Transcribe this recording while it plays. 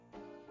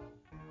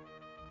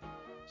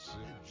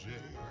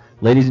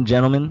Ladies and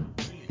gentlemen,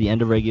 the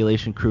End of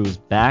Regulation crew is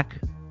back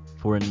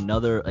for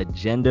another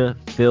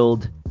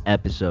agenda-filled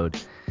episode.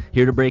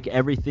 Here to break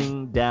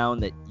everything down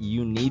that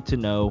you need to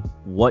know,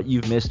 what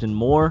you've missed and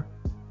more,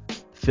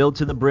 filled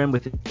to the brim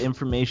with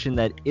information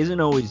that isn't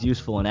always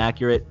useful and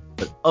accurate,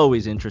 but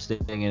always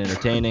interesting and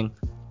entertaining.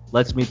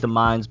 Let's meet the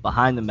minds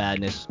behind the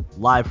madness,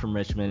 live from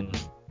Richmond.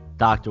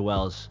 Dr.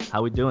 Wells,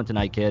 how we doing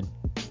tonight, kid?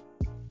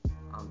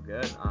 I'm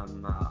good.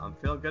 I'm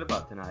feeling good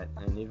about tonight,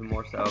 and even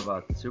more so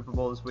about the Super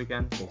Bowl this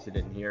weekend. In case you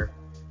didn't hear,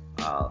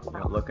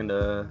 looking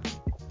to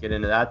get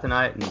into that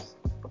tonight, and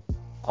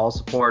all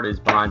support is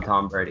behind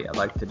Tom Brady. I'd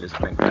like to just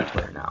make that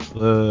clear now.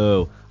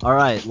 Whoa! All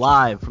right,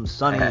 live from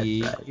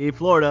sunny Right.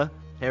 Florida,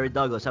 Harry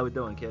Douglas, how we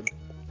doing, kid?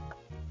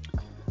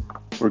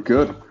 We're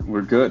good.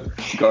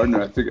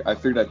 Gardner, I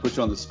figured I'd put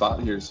you on the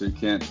spot here, so you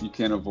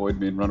can't avoid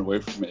me and run away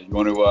from me. You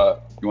want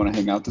to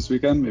hang out this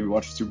weekend? Maybe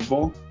watch the Super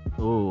Bowl?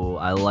 Ooh,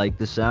 I like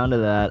the sound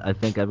of that. I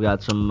think I've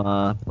got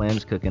some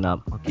plans cooking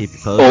up. I'll keep you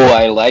posted. Oh,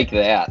 I like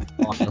that.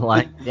 I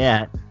like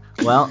that.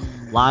 Well,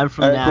 live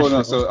from All right, cool.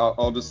 Nashville.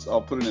 No, so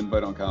I'll put an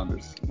invite on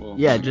calendars.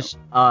 Yeah, just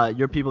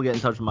your people get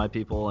in touch with my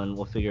people, and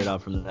we'll figure it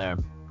out from there.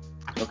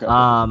 Okay.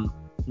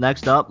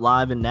 Next up,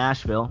 live in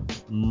Nashville,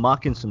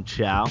 mucking some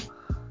chow.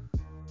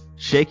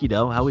 Shaky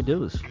Dough, how we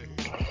do this?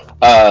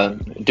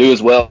 Do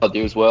as well.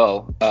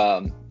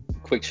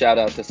 Quick shout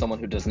out to someone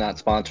who does not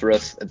sponsor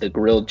us at the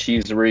Grilled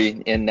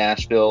Cheesery in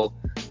Nashville.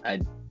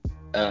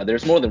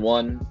 There's more than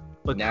one.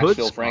 But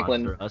Nashville,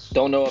 Franklin. Us.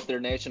 Don't know if they're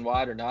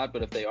nationwide or not,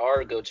 but if they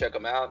are, go check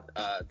them out.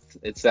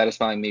 It's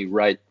satisfying me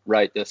right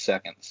this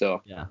second.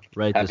 So yeah,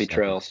 right. Happy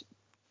trails.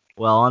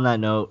 Well, on that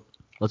note,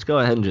 let's go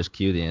ahead and just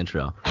cue the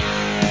intro.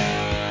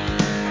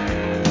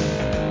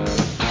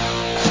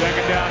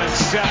 Second down and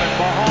 7.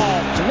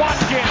 Mahomes,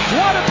 Watkins,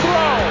 what a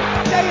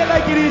throw! Tell you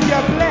like it is,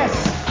 you're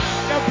blessed.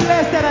 You're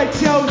blessed that I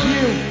chose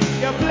you.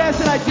 You're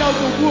blessed that I chose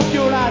to whoop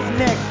your ass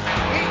next.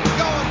 Eaton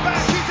going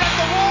back, he's at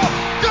the wall.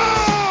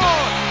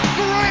 Good!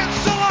 Grand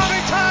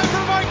salami time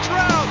for Mike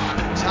Trout.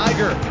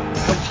 Tiger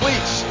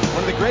completes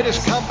one of the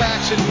greatest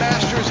comebacks in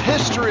Masters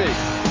history.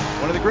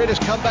 One of the greatest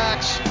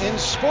comebacks in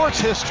sports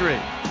history.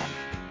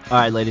 All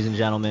right, ladies and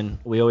gentlemen,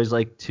 we always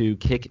like to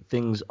kick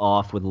things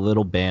off with a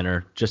little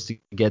banner just to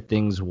get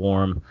things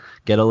warm,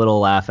 get a little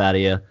laugh out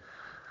of you.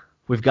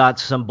 We've got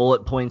some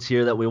bullet points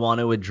here that we want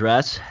to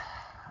address,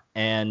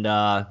 and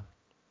I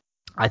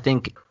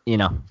think,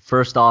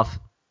 first off,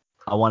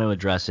 I want to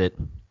address it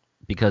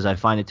because I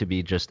find it to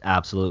be just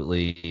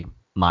absolutely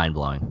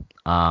mind-blowing.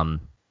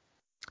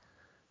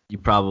 You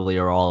probably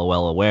are all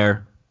well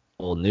aware,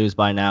 old news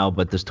by now,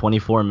 but this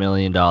 $24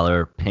 million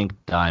pink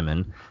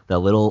diamond that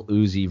Lil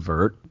Uzi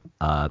Vert,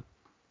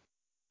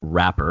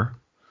 rapper,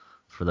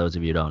 for those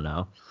of you who don't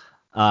know,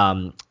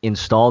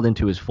 installed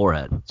into his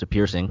forehead. It's a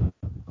piercing,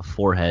 a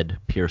forehead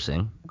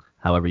piercing,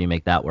 however you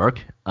make that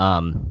work.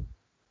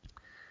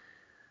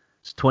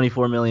 It's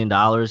 $24 million.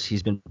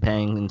 He's been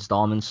paying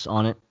installments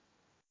on it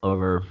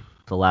over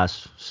the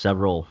last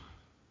several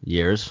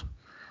years.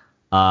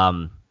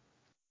 And,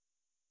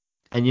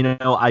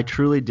 I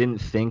truly didn't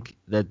think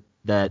that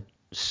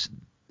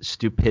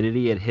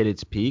stupidity had hit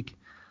its peak.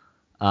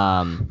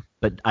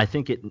 But I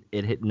think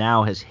it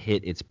now has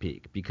hit its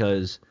peak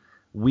because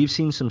we've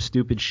seen some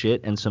stupid shit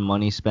and some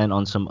money spent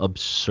on some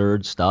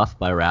absurd stuff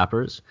by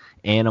rappers,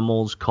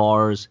 animals,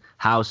 cars,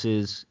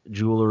 houses,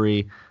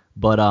 jewelry.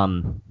 But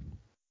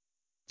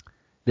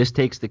this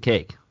takes the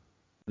cake.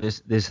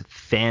 This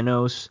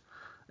Thanos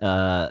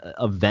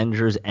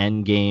Avengers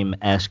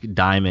Endgame-esque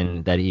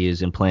diamond that he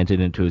has implanted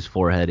into his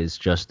forehead is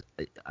just,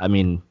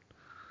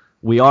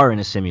 we are in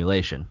a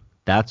simulation.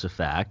 That's a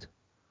fact.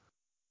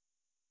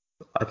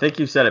 I think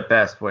you said it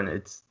best when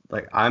it's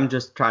like I'm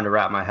just trying to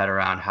wrap my head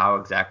around how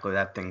exactly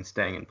that thing's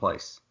staying in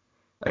place.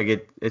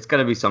 Like it's got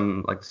to be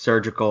some like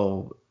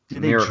surgical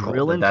miracle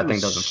that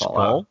thing doesn't fall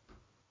out.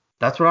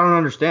 That's what I don't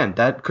understand.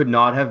 That could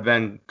not have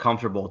been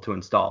comfortable to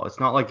install. It's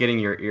not like getting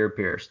your ear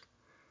pierced.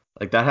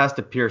 Like that has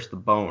to pierce the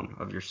bone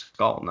of your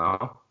skull.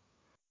 No.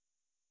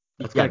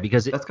 That's gonna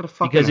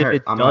fucking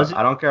hurt.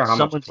 I don't care how much.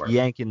 Someone's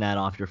yanking that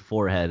off your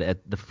forehead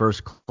at the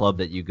first club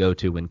that you go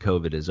to when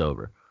COVID is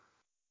over.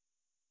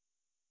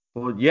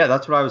 Well, yeah,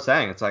 that's what I was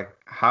saying. It's like,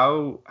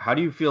 how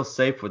do you feel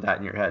safe with that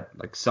in your head?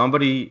 Like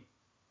somebody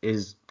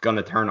is going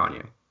to turn on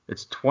you.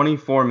 It's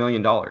 $24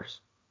 million.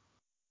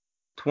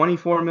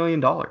 $24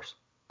 million.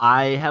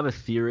 I have a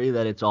theory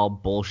that it's all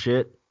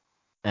bullshit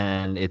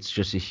and it's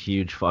just a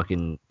huge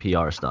fucking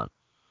PR stunt.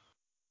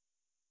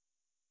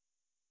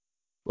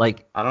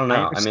 Like, I don't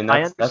know.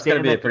 That's going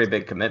to be a pretty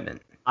big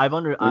commitment. I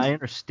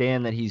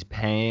understand that he's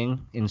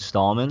paying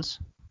installments.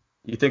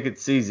 You think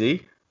it's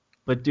CZ?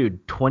 But,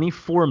 dude,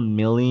 $24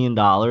 million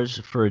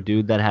for a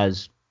dude that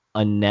has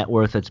a net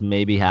worth that's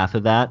maybe half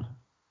of that.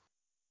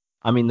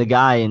 I mean, the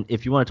guy, and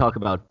if you want to talk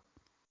about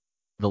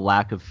the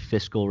lack of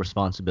fiscal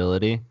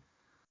responsibility,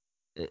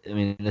 I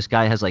mean, this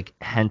guy has like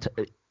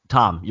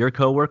Tom, your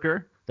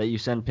coworker that you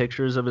send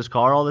pictures of his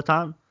car all the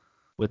time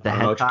with the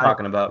hentai, know what you're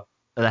talking about.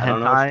 the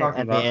hentai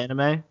and the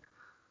anime.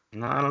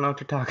 No, I don't know what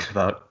you're talking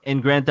about.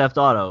 In Grand Theft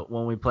Auto,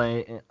 when we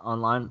play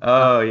online,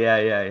 Oh,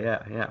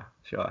 yeah.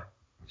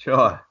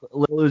 Sure.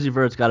 Lil Uzi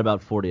Vert's got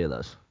about 40 of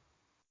those.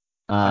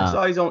 I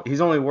saw he's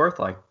only worth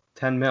like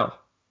 10 mil.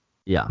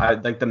 Yeah.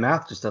 Like the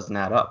math just doesn't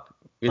add up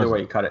either Doesn't.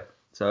 way you cut it.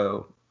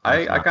 So It's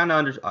I not.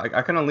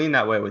 I kind of lean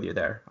that way with you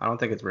there. I don't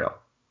think it's real.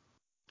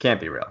 Can't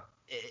be real.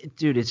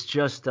 Dude, it's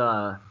just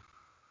or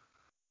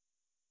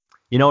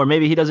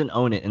maybe he doesn't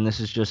own it, and this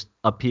is just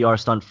a PR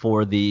stunt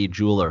for the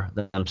jeweler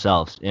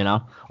themselves.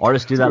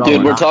 Artists do that all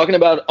Dude, the we're time. talking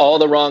about all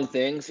the wrong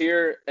things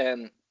here,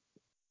 and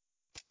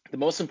the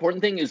most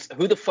important thing is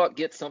who the fuck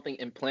gets something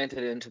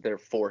implanted into their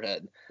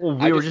forehead. Well,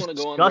 I we were just just want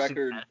to go on discussing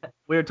record. that.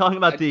 We were talking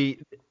about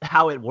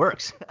how it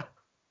works.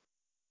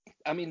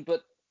 I mean,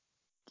 but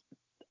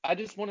I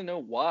just want to know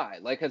why.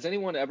 Like, has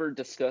anyone ever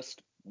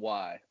discussed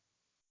why?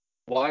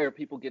 Why are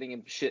people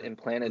getting shit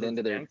implanted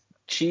into their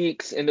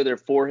cheeks, into their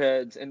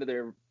foreheads, into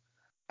their,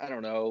 I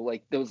don't know,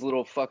 like those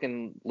little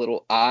fucking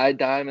little eye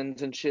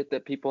diamonds and shit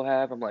that people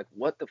have? I'm like,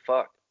 what the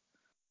fuck?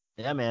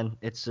 Yeah, man,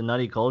 it's a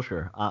nutty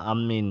culture. I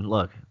mean,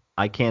 look,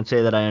 I can't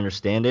say that I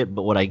understand it,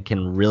 but what I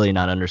can really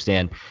not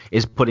understand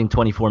is putting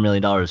 $24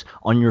 million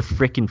on your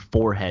freaking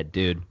forehead,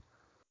 dude.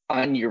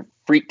 On your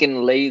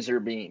freaking laser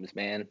beams,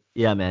 man.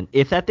 Yeah, man.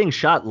 If that thing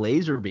shot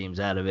laser beams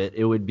out of it,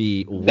 it would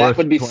be That worth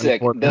would be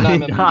sick. $24 Then I'm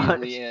million.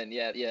 immediately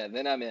in. Yeah,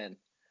 then I'm in.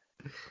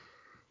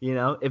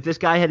 If this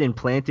guy had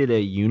implanted a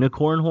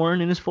unicorn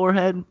horn in his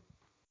forehead,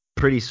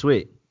 pretty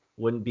sweet.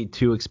 Wouldn't be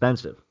too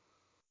expensive.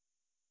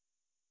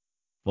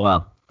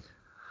 Well,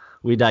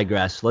 we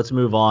digress. Let's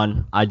move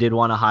on. I did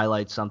want to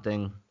highlight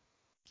something.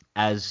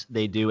 As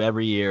they do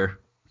every year,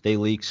 they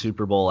leak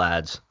Super Bowl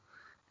ads.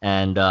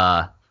 And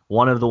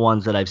one of the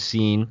ones that I've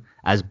seen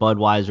as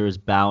Budweiser is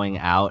bowing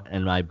out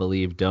and I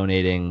believe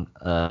donating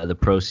the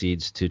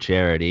proceeds to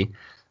charity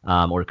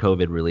or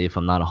COVID relief.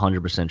 I'm not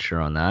 100% sure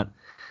on that.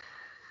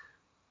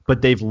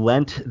 But they've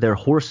lent their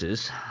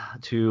horses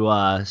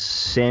to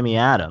Sammy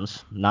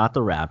Adams, not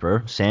the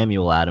rapper,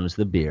 Samuel Adams,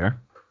 the beer.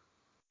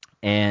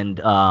 And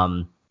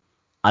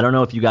I don't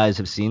know if you guys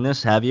have seen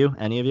this. Have you?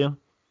 Any of you?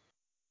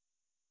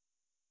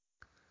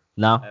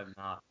 No? I have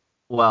not.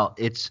 Well,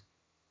 it's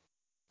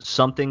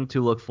something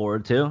to look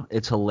forward to.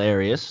 It's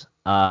hilarious.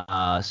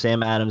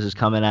 Sam Adams is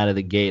coming out of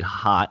the gate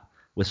hot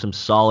with some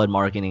solid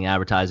marketing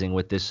advertising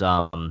with this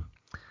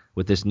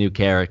new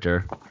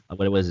character.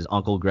 What it was, his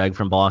Uncle Greg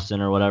from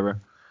Boston or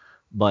whatever.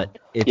 But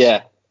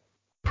it's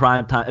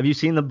prime time. Have you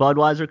seen the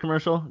Budweiser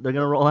commercial they're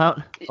gonna roll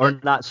out? Or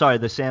not? Sorry,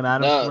 the Sam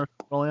Adams commercial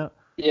rolling out.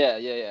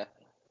 Yeah.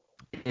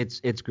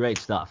 It's great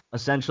stuff.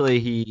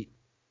 Essentially,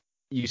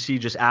 you see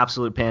just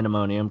absolute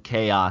pandemonium,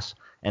 chaos,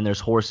 and there's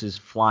horses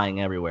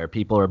flying everywhere.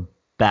 People are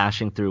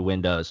bashing through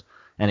windows,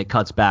 and it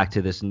cuts back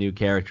to this new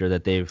character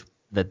that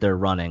they're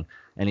running,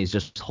 and he's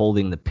just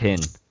holding the pin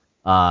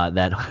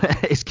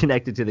that is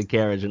connected to the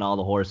carriage and all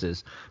the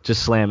horses,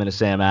 just slamming to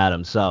Sam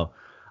Adams. So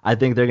I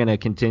think they're gonna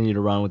continue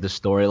to run with the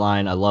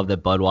storyline. I love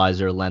that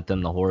Budweiser lent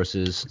them the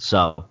horses.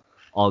 So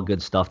all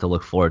good stuff to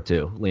look forward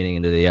to leading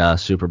into the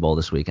Super Bowl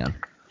this weekend.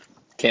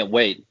 Can't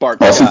wait.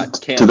 Bart Also,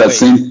 Scott, can't to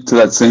wait.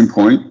 that same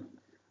point,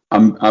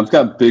 I've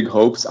got big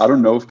hopes. I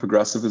don't know if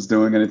Progressive is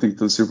doing anything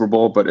for the Super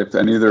Bowl, but if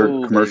any of their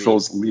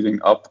commercials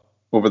leading up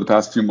over the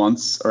past few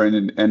months are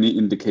in any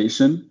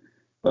indication,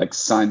 like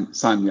sign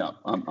me up.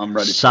 I'm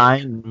ready.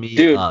 Sign me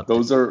Dude, up.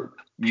 Those are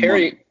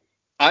Harry, money.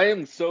 I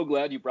am so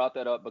glad you brought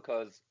that up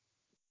because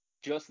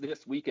just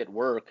this week at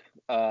work,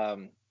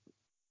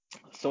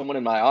 someone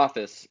in my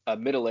office, a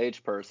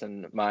middle-aged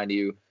person, mind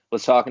you,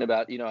 was talking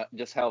about,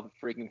 just how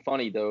freaking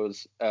funny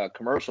those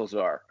commercials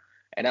are.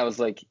 And I was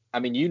like, I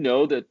mean,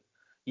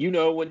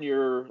 when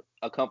you're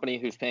a company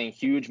who's paying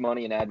huge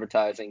money in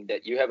advertising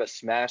that you have a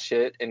smash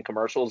hit in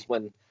commercials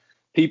when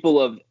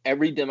people of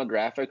every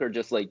demographic are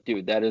just like,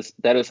 dude, that is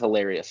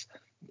hilarious.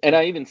 And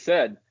I even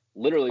said,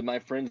 literally, my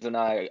friends and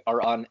I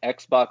are on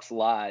Xbox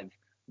Live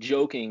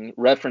joking,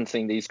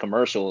 referencing these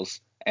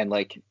commercials. And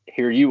like,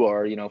 here you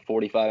are,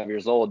 45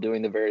 years old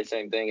doing the very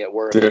same thing at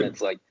work. Dude, and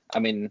it's like, I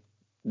mean,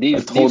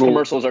 these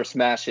commercials are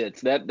smash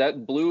hits.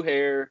 That blue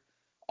hair,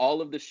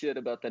 all of the shit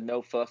about the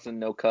no fussing,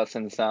 no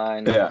cussing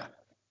sign. Yeah.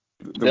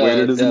 The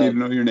waiter doesn't need to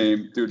know your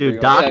name. Dude,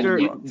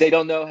 they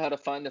don't know how to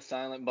find the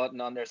silent button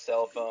on their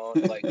cell phone.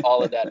 Like,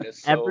 all of that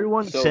is so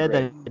Everyone so said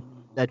great.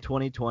 that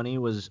 2020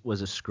 was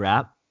a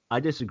scrap. I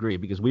disagree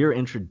because we were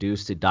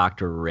introduced to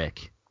Dr.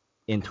 Rick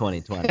in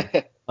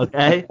 2020.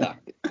 Okay?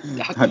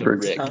 Dr.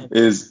 Rick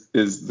is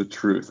the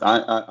truth.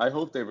 I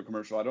hope they have a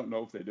commercial. I don't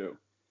know if they do.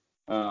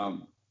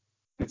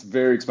 It's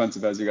very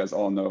expensive, as you guys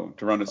all know,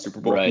 to run a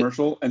Super Bowl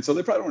commercial, and so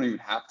they probably don't even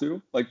have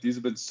to. Like, these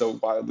have been so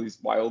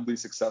wildly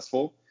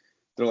successful.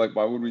 They're like,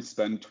 why would we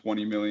spend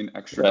 $20 million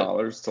extra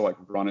dollars to like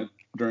run it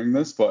during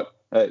this? But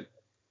hey,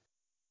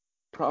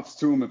 props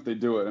to them if they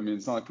do it. I mean,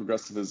 it's not like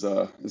Progressive is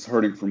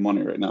hurting for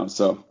money right now.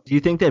 So do you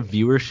think that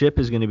viewership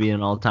is going to be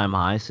an all-time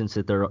high since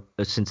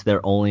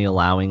they're only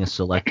allowing a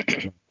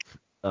select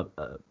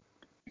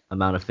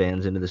amount of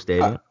fans into the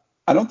stadium?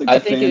 I don't think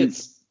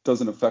fans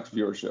doesn't affect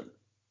viewership.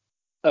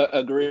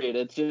 Agreed.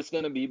 It's just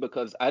going to be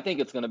because I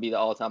think it's going to be the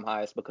all-time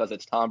highest because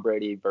it's Tom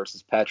Brady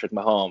versus Patrick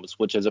Mahomes,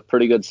 which is a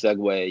pretty good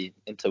segue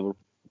into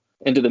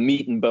the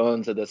meat and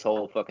bones of this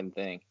whole fucking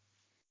thing.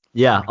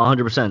 Yeah,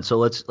 100%. So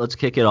let's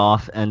kick it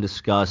off and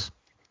discuss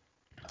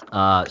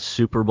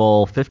Super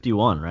Bowl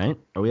 51, right?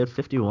 Are we at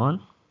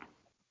 51?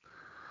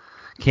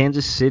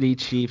 Kansas City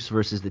Chiefs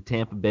versus the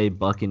Tampa Bay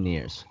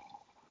Buccaneers.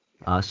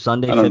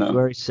 Sunday,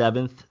 February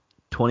 7th,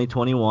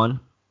 2021,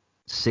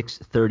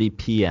 6:30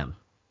 p.m.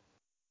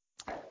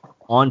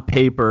 On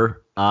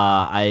paper,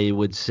 I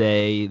would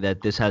say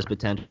that this has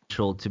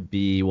potential to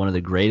be one of the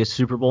greatest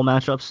Super Bowl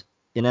matchups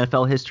in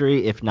NFL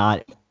history, if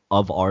not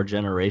of our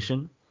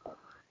generation.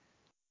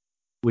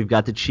 We've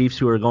got the Chiefs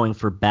who are going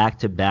for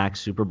back-to-back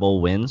Super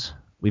Bowl wins.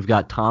 We've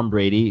got Tom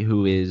Brady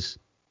who is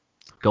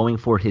going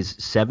for his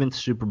 7th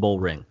Super Bowl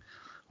ring,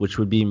 which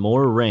would be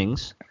more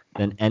rings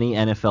than any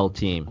NFL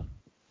team.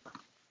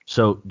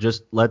 So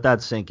just let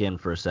that sink in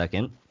for a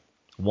second.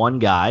 One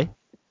guy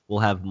will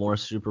have more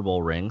Super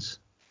Bowl rings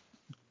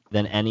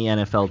than any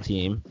NFL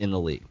team in the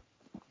league.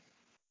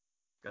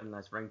 Got a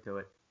nice ring to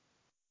it.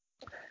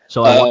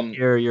 So I want to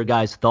hear your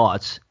guys'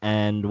 thoughts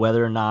and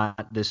whether or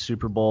not this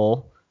Super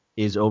Bowl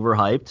is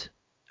overhyped,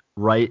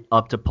 right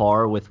up to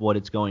par with what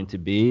it's going to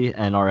be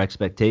and our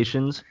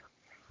expectations.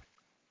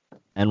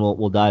 And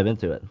we'll dive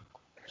into it.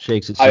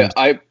 Shakes, it seems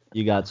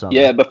you got something.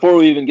 Yeah, before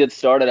we even get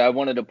started, I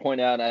wanted to point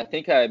out, I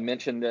think I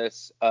mentioned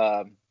this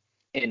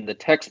in the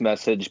text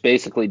message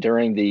basically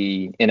during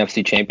the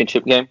NFC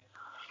Championship game.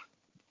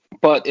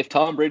 But if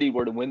Tom Brady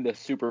were to win this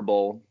Super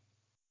Bowl,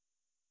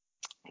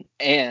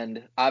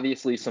 and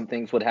obviously some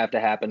things would have to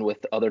happen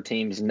with other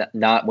teams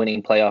not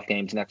winning playoff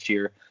games next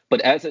year.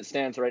 But as it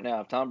stands right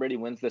now, if Tom Brady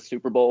wins this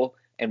Super Bowl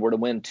and were to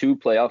win 2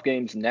 playoff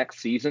games next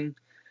season,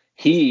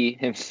 he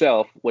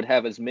himself would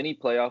have as many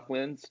playoff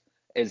wins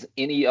as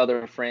any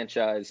other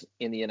franchise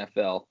in the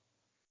NFL.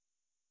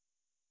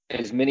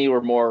 As many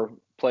or more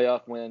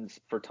playoff wins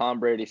for Tom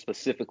Brady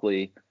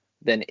specifically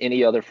than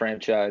any other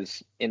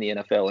franchise in the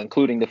NFL,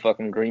 including the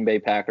fucking Green Bay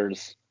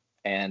Packers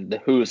and the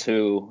who's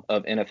who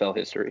of NFL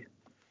history.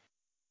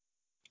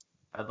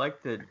 I'd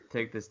like to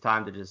take this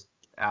time to just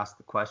ask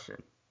the question.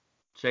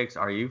 Shakes,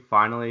 are you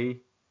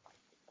finally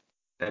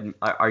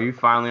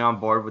on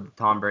board with the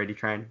Tom Brady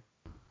train?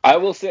 I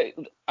will say,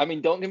 I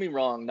mean, don't get me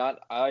wrong.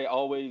 I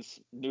always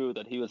knew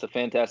that he was a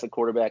fantastic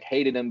quarterback.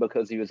 Hated him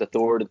because he was a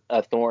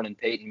thorn in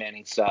Peyton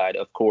Manning's side,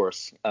 of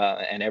course.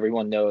 And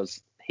everyone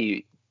knows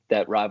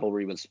that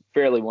rivalry was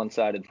fairly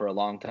one-sided for a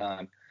long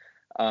time.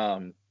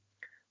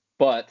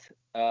 But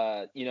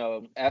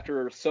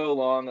after so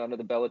long under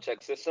the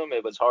Belichick system,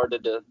 it was hard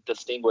to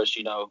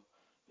distinguish,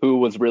 who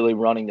was really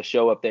running the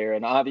show up there.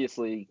 And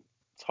obviously,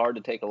 it's hard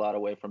to take a lot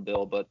away from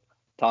Bill, but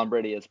Tom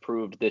Brady has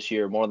proved this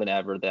year more than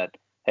ever that,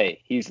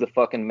 hey, he's the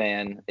fucking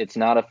man. It's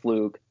not a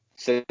fluke.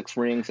 6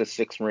 rings is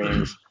 6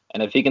 rings.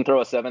 And if he can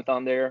throw a 7th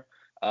on there,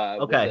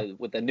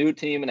 with a new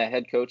team and a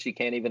head coach he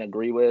can't even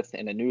agree with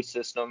and a new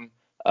system,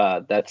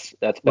 that's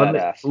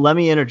badass. Let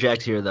me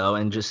interject here, though,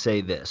 and just say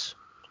this.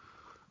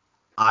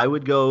 I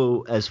would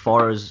go as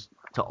far as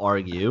to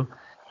argue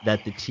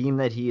that the team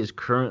that he is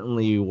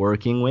currently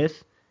working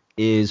with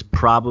is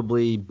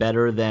probably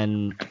better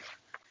than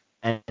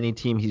any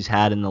team he's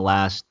had in the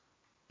last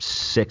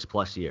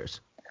 6+ years.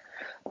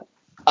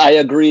 I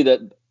agree that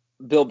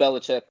Bill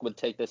Belichick would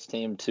take this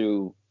team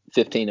to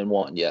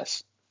 15-1,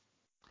 yes.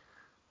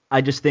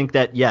 I just think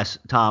that, yes,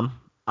 Tom,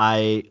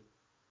 I've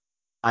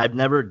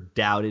never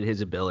doubted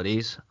his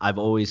abilities. I've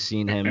always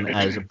seen him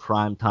as a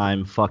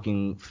primetime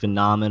fucking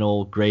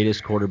phenomenal,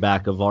 greatest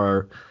quarterback of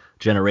our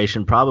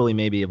generation, probably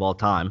maybe of all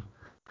time.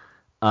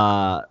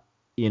 But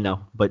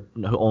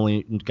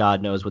only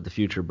God knows what the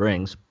future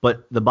brings.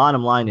 But the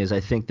bottom line is I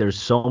think there's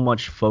so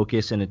much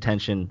focus and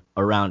attention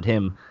around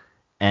him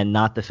and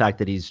not the fact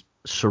that he's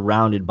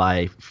surrounded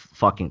by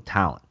fucking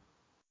talent.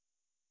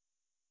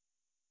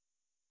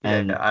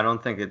 And I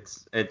don't think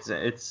it's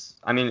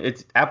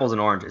apples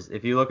and oranges.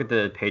 If you look at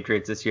the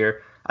Patriots this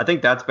year, I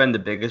think that's been the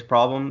biggest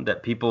problem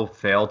that people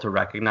fail to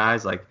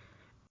recognize. Like,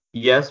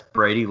 yes,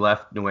 Brady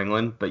left New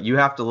England, but you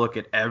have to look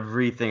at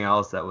everything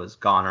else that was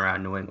gone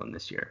around New England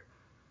this year.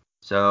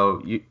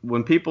 So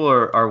when people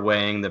are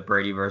weighing the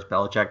Brady versus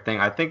Belichick thing,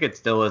 I think it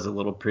still is a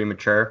little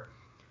premature.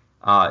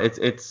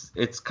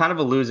 It's kind of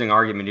a losing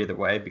argument either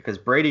way because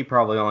Brady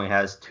probably only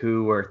has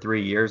 2 or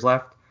 3 years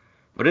left,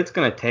 but it's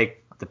going to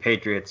take the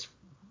Patriots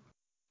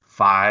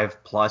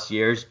 5+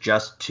 years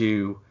just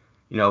to,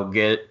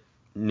 get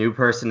new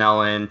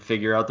personnel in,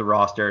 figure out the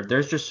roster.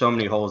 There's just so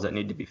many holes that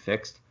need to be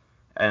fixed.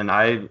 And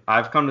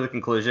I've come to the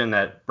conclusion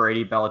that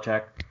Brady,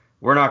 Belichick,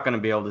 we're not going to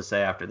be able to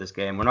say after this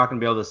game. We're not going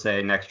to be able to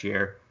say next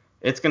year.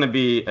 It's going to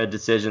be a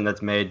decision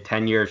that's made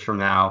 10 years from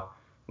now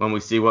when we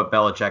see what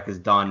Belichick has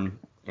done,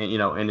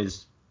 in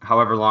his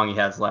however long he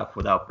has left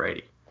without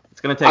Brady.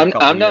 It's going to take a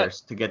couple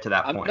years to get to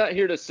that point. I'm not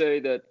here to say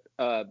that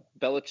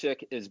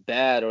Belichick is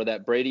bad or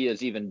that Brady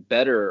is even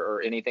better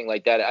or anything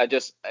like that.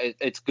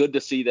 It's good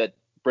to see that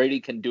Brady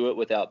can do it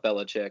without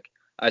Belichick.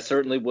 I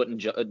certainly wouldn't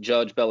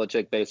judge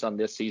Belichick based on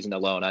this season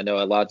alone. I know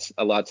a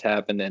lot's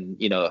happened,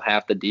 and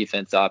half the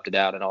defense opted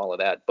out and all of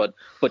that. But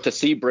to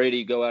see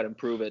Brady go out and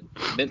prove it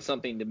meant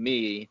something to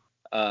me,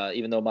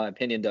 even though my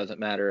opinion doesn't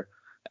matter.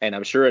 And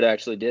I'm sure it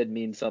actually did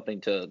mean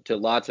something to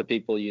lots of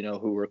people,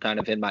 who were kind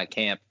of in my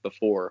camp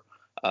before.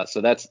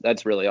 So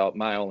that's really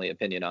my only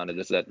opinion on it,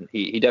 is that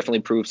he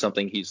definitely proved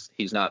something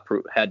he's not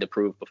had to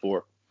prove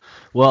before.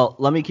 Well,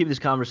 let me keep this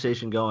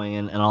conversation going,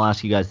 and I'll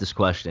ask you guys this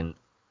question.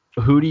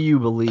 Who do you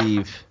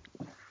believe,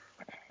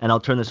 and I'll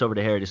turn this over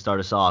to Harry to start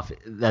us off,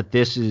 that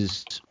this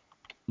is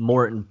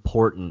more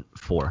important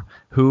for?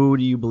 Who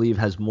do you believe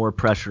has more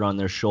pressure on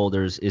their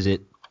shoulders? Is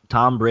it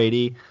Tom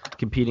Brady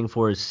competing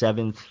for his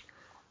 7th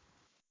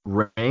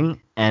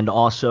ring and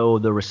also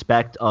the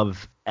respect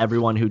of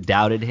everyone who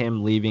doubted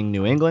him leaving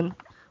New England?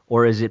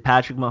 Or is it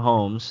Patrick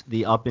Mahomes,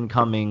 the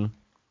up-and-coming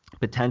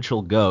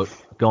potential GOAT,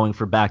 going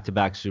for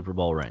back-to-back Super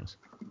Bowl rings?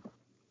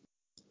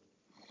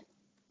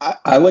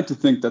 I like to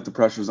think that the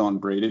pressure's on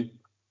Brady.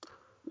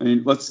 I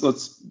mean, let's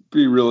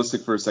be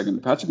realistic for a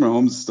second. Patrick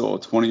Mahomes is still a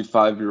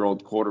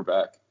 25-year-old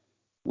quarterback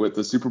with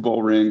a Super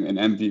Bowl ring and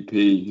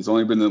MVP. He's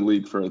only been in the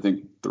league for, I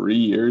think, 3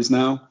 years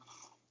now.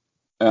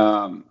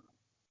 I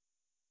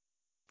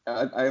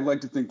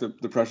like to think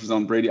that the pressure's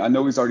on Brady. I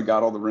know he's already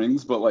got all the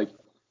rings, but like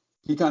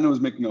he kind of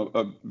was making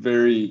a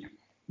very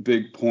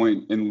big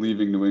point in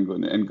leaving New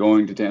England and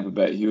going to Tampa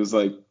Bay. He was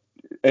like,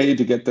 to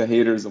get the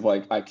haters of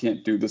like, I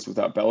can't do this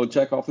without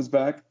Belichick off his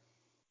back.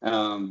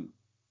 And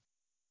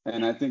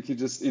I think he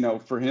just,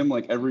 for him,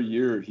 like every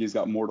year he's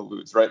got more to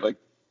lose, right? Like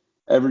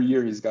every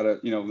year he's got to,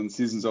 when the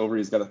season's over,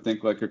 he's got to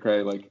think like,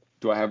 okay, like,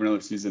 do I have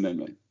another season in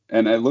me?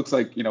 And it looks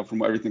like,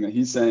 from everything that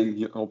he's saying,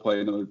 he'll play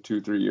another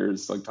 2-3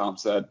 years, like Tom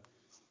said.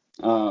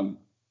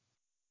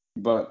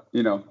 But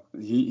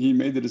he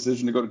made the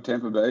decision to go to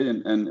Tampa Bay,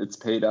 and it's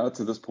paid out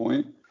to this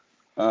point,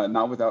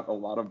 not without a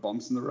lot of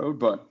bumps in the road,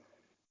 but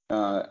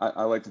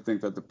I like to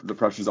think that the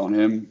pressure's on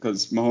him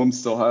because Mahomes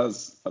still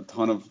has a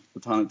ton of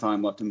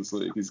time left in this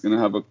league. He's going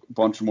to have a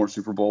bunch of more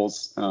Super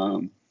Bowls,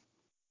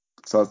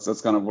 so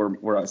that's kind of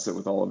where I sit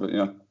with all of it.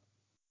 Yeah.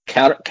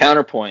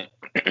 Counterpoint.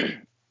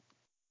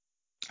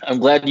 I'm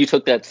glad you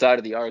took that side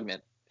of the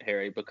argument,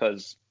 Harry,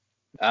 because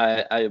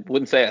I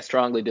wouldn't say I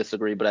strongly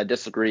disagree, but I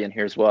disagree, and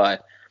here's why.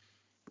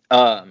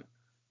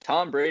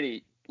 Tom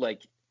Brady,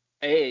 like,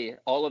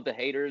 all of the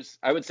haters,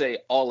 I would say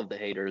all of the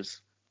haters,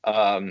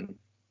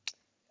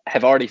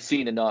 have already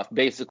seen enough,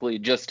 basically,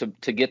 just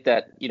to get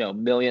that,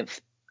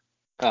 millionth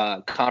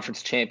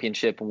conference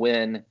championship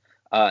win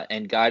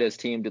and guide his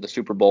team to the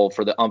Super Bowl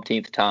for the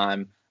umpteenth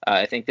time.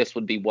 I think this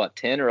would be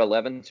 10 or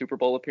 11 Super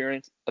Bowl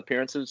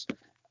appearances.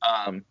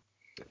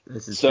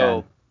 This is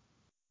so 10.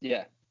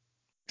 Yeah.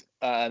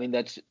 I mean,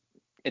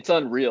 it's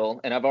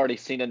unreal, and I've already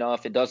seen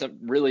enough. It doesn't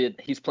really.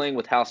 He's playing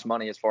with house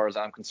money as far as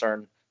I'm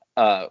concerned.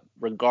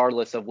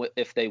 Regardless of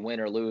if they win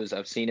or lose,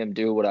 I've seen him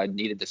do what I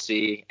needed to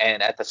see.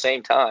 And at the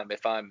same time,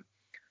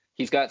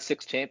 he's got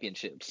 6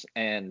 championships,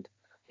 and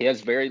he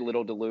has very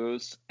little to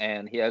lose,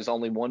 and he has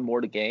only one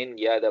more to gain.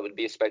 Yeah, that would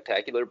be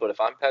spectacular. But if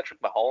I'm Patrick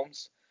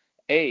Mahomes,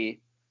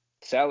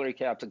 salary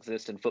caps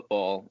exist in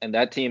football, and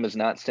that team is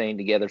not staying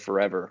together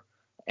forever.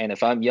 And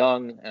if I'm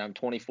young and I'm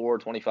 24,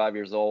 25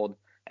 years old,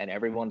 and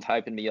everyone's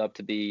hyping me up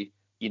to be,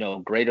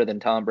 greater than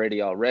Tom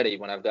Brady already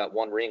when I've got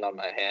one ring on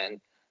my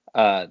hand,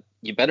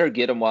 you better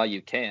get him while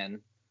you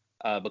can,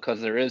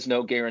 because there is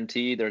no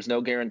guarantee. There's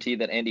no guarantee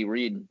that Andy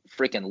Reid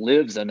freaking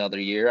lives another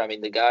year. I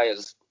mean, the guy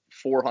is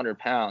 400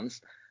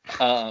 pounds.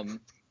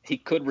 He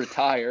could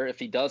retire if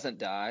he doesn't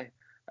die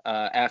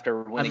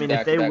after winning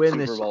back-to-back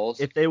Super Bowls.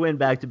 If they win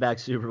back-to-back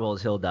Super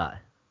Bowls, he'll die.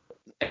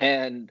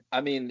 And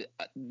I mean,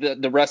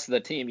 the rest of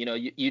the team,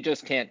 you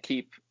just can't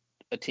keep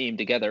a team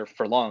together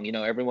for long.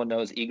 Everyone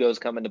knows egos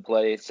come into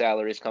play,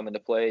 salaries come into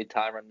play.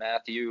 Tyrann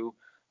Mathieu,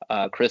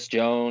 Chris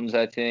Jones,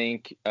 I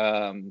think,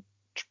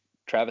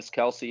 Travis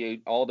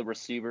Kelce, all the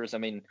receivers. I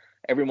mean,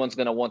 everyone's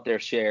going to want their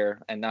share,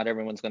 and not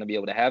everyone's going to be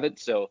able to have it.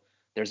 So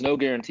there's no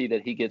guarantee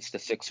that he gets to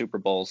 6 Super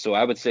Bowls. So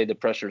I would say the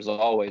pressure is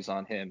always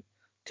on him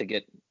to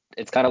get.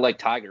 It's kind of like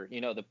Tiger.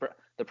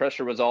 The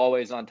pressure was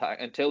always on Tiger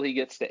until he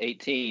gets to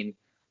 18.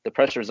 The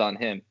pressure's on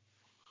him.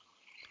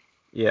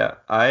 Yeah,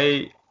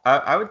 I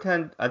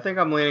think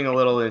I'm leaning a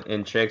little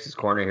in Shakes'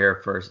 corner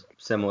here for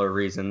similar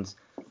reasons.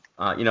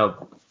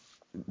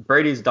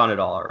 Brady's done it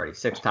all already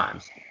 6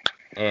 times,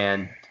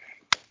 and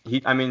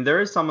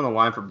there is some on the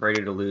line for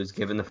Brady to lose,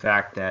 given the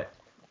fact that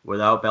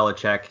without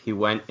Belichick, he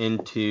went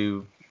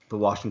into the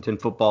Washington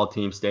Football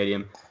Team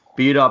stadium,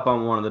 beat up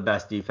on one of the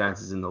best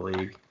defenses in the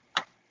league,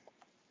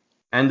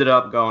 ended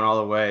up going all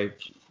the way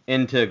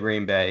into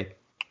Green Bay,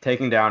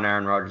 taking down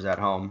Aaron Rodgers at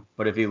home.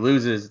 But if he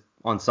loses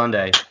on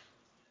Sunday,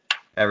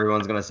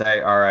 everyone's going to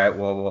say, all right,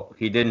 well,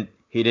 he didn't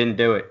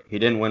do it. He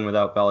didn't win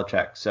without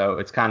Belichick. So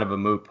it's kind of a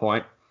moot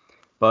point.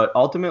 But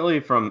ultimately,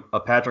 from a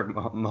Patrick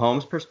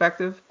Mahomes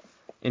perspective,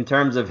 in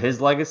terms of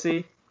his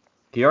legacy,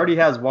 he already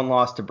has one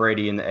loss to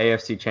Brady in the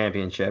AFC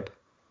Championship.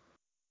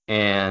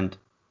 And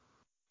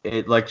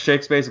like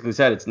Shakes basically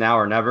said, it's now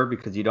or never,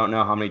 because you don't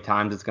know how many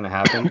times it's going to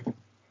happen.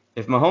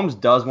 if Mahomes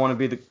does want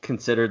to be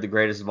considered the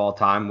greatest of all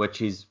time, which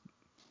he's,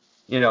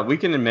 we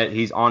can admit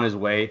he's on his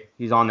way.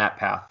 He's on that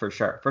path for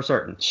sure, for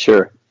certain.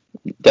 Sure,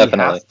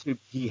 definitely.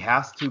 He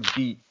has to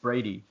beat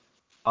Brady.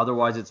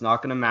 Otherwise, it's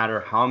not going to matter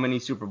how many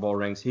Super Bowl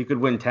rings. He could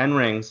win 10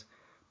 rings,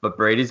 but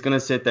Brady's going to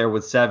sit there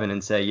with 7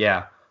 and say,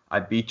 yeah, I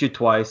beat you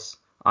twice.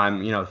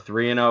 I'm,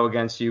 3-0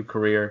 against you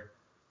career.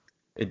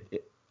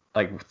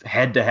 Like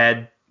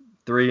head-to-head,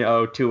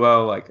 3-0,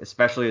 2-0, like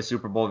especially a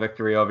Super Bowl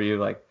victory over you.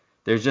 Like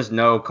there's just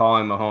no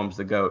calling Mahomes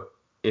the GOAT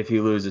if he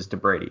loses to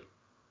Brady.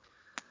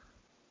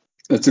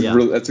 That's a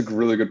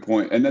really good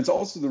point. And that's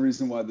also the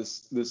reason why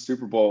this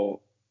Super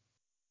Bowl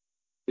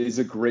is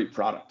a great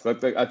product. I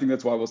think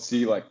that's why we'll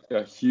see like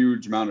a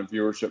huge amount of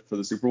viewership for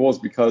the Super Bowl is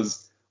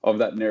because of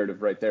that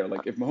narrative right there.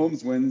 Like if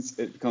Mahomes wins,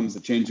 it becomes the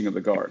changing of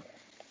the guard.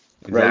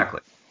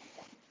 Exactly.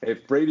 Right?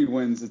 If Brady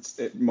wins,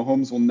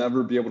 Mahomes will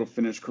never be able to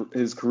finish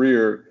his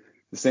career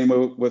the same way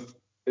with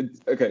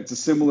it's a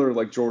similar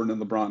like Jordan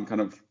and LeBron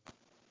kind of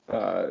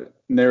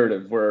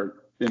narrative where,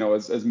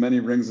 as many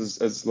rings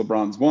as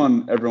LeBron's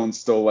won, everyone's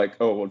still like,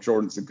 oh, well,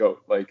 Jordan's the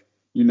GOAT. Like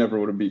you never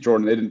would have beat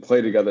Jordan. They didn't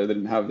play together. They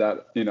didn't have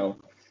that,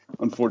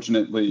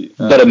 unfortunately.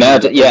 But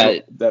imagine,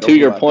 to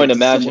your point,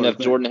 imagine if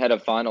Jordan had a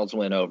finals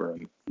win over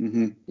him.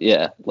 Mm-hmm.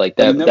 Yeah, like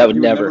that. That would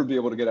never be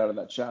able to get out of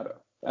that shadow.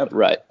 Ever.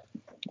 Right.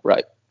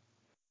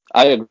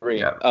 I agree.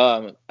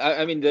 Yeah.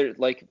 I mean,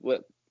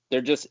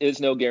 there just is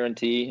no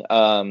guarantee.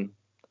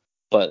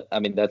 But I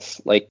mean, that's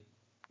like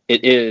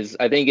it is.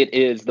 I think it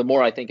is. The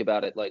more I think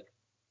about it, like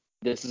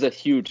this is a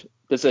huge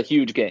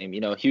game.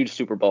 Huge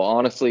Super Bowl.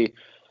 Honestly.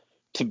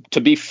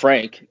 To be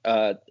frank,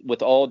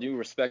 with all due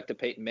respect to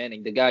Peyton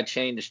Manning, the guy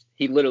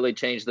he literally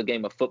changed the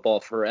game of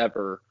football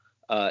forever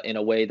in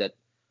a way that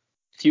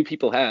few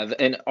people have,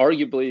 and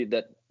arguably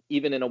that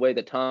even in a way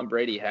that Tom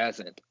Brady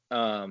hasn't,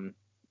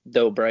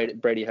 though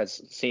Brady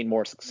has seen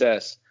more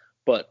success.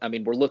 But, I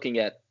mean, we're looking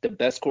at the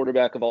best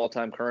quarterback of all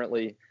time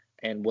currently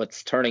and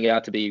what's turning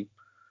out to be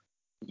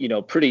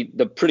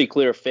pretty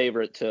clear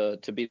favorite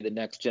to be the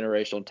next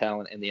generational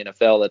talent in the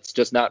NFL. That's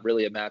just not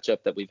really a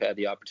matchup that we've had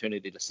the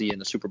opportunity to see in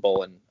the Super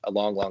Bowl in a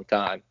long, long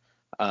time.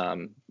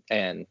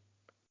 And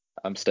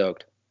I'm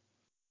stoked.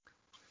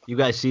 You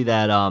guys see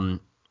that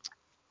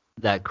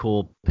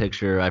cool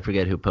picture? I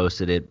forget who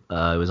posted it.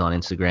 It was on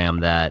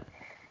Instagram that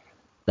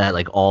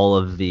like all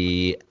of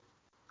the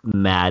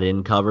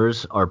Madden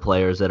covers are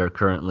players that are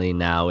currently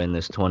now in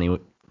this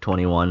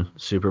 2021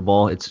 Super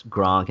Bowl. It's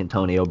Gronk,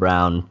 Antonio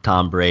Brown,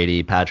 Tom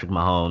Brady, Patrick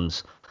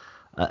Mahomes.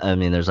 I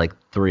mean, there's like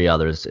 3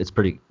 others. It's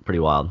pretty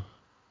wild.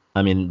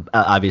 I mean,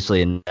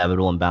 obviously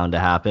inevitable and bound to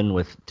happen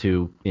with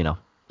 2,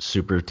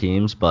 super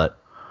teams,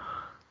 but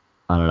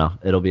I don't know.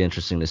 It'll be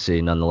interesting to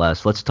see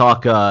nonetheless. Let's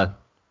talk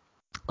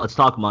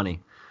money.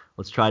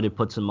 Let's try to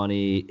put some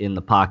money in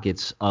the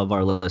pockets of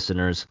our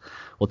listeners.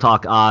 We'll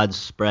talk odds,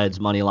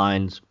 spreads, money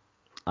lines,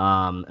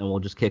 and we'll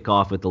just kick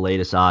off with the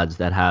latest odds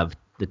that have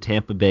the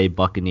Tampa Bay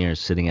Buccaneers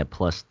sitting at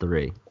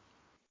 +3.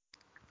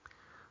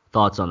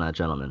 Thoughts on that,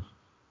 gentlemen?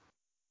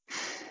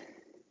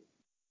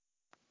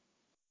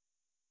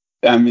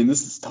 I mean,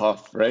 this is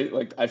tough, right?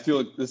 Like, I feel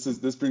like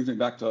this brings me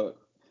back to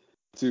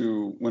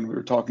when we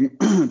were talking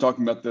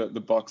about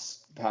the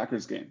Bucks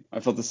Packers game. I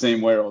felt the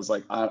same way. I was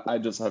like, I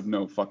just have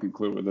no fucking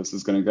clue where this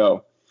is going to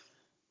go.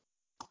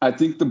 I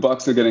think the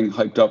Bucks are getting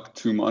hyped up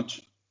too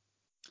much.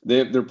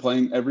 They're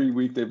playing every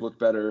week. They've looked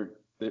better.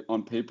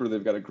 On paper,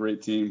 they've got a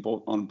great team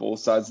on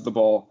both sides of the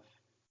ball.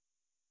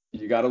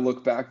 You got to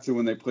look back to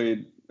when they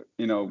played,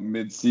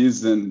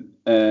 mid-season,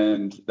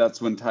 and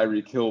that's when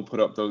Tyreek Hill put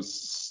up those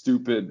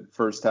stupid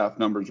first half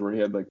numbers where he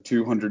had like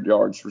 200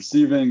 yards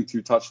receiving,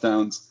 2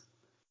 touchdowns.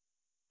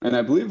 And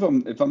I believe,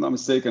 if I'm not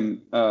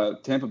mistaken,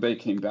 Tampa Bay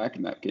came back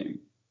in that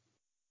game.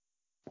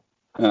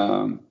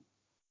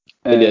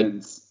 They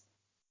did.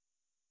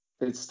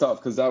 It's tough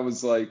because that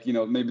was like,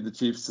 maybe the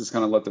Chiefs just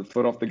kind of let their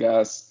foot off the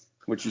gas,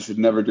 which you should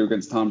never do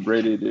against Tom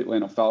Brady. The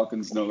Atlanta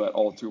Falcons know that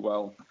all too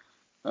well.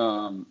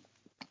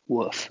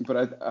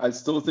 But I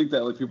still think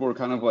that like people were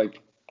kind of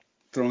like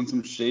throwing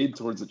some shade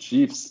towards the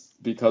Chiefs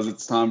because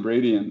it's Tom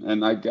Brady,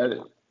 and I get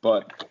it.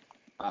 But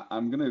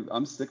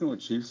I'm sticking with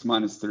Chiefs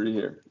 -3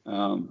 here.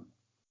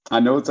 I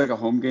know it's like a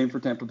home game for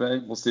Tampa Bay.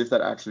 We'll see if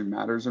that actually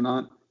matters or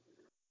not.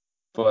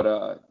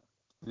 But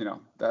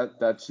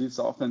that Chiefs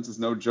offense is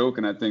no joke,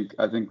 and I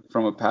think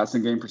from a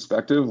passing game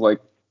perspective,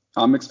 like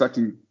I'm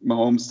expecting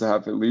Mahomes to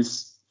have at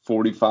least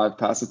 45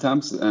 pass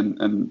attempts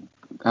and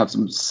have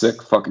some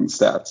sick fucking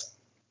stats.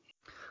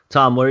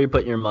 Tom, where are you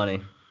putting your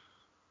money?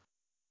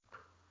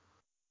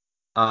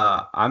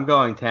 I'm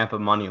going Tampa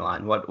money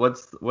line.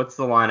 What's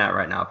the line at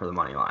right now for the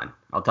money line?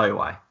 I'll tell you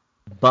why.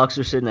 Bucks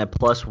are sitting at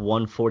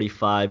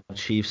 +145,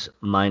 Chiefs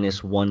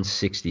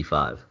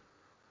 -165.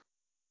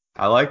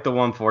 I like the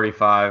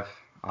 145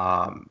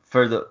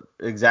 for the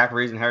exact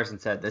reason Harrison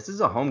said. This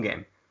is a home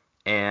game,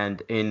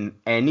 and in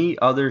any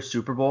other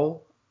Super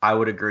Bowl, I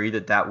would agree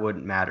that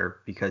wouldn't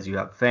matter because you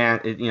have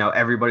fans.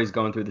 Everybody's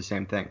going through the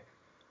same thing.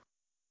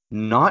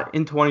 Not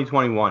in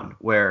 2021,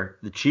 where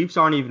the Chiefs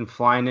aren't even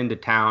flying into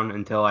town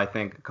until I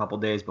think a couple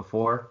days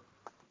before.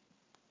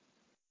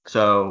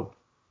 So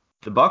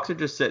the Bucks are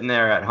just sitting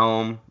there at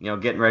home,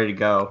 getting ready to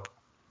go.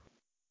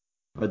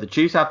 But the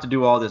Chiefs have to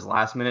do all this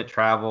last-minute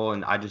travel,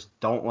 and I just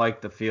don't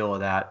like the feel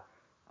of that.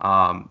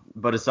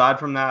 But aside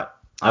from that,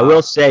 I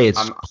will say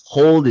it's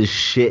cold as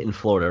shit in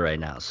Florida right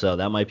now, so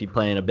that might be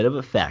playing a bit of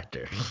a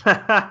factor.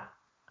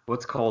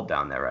 What's cold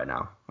down there right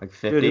now? Like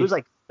 50? Dude, it was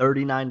like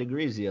 39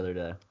 degrees the other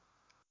day.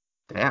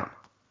 Damn.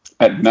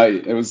 At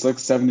night, it was like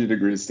 70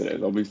 degrees today.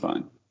 They'll be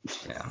fine.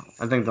 Yeah,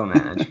 I think they'll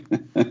manage.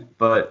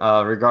 But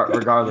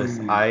regardless,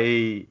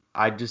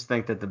 I just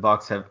think that the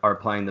Bucks are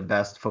playing the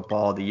best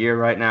football of the year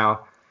right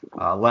now.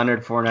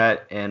 Leonard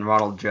Fournette and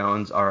Ronald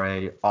Jones are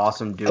a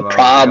awesome duo. A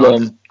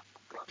problem.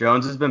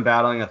 Jones has been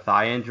battling a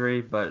thigh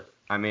injury, but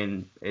I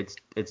mean it's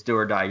do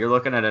or die. You're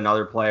looking at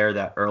another player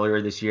that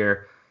earlier this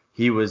year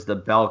he was the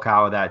bell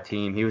cow of that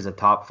team. He was a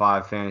top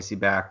 5 fantasy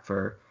back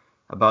for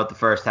about the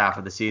first half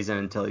of the season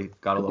until he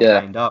got a little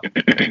banged up.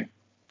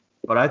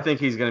 But I think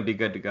he's going to be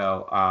good to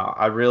go.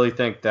 I really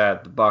think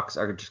that the Bucks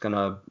are just going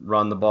to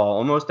run the ball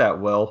almost at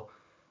will,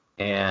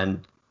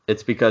 and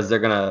it's because they're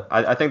going to.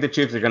 I think the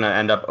Chiefs are going to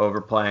end up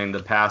overplaying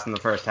the pass in the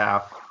first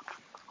half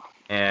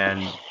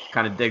and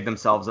kind of dig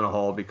themselves in a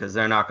hole because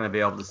they're not going to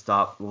be able to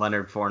stop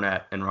Leonard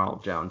Fournette and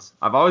Ronald Jones.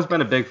 I've always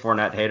been a big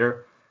Fournette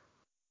hater,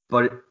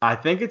 but I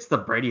think it's the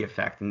Brady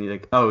effect. And you're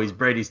like, oh, he's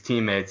Brady's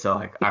teammate, so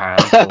like, all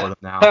right, I'm cool with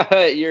him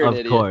now. You're an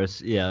idiot. Of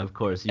course, yeah, of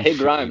course. Hey,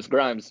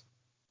 Grimes.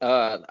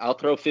 I'll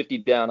throw 50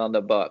 down on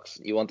the Bucks.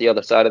 You want the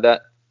other side of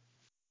that?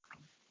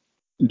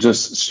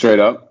 Just straight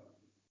up?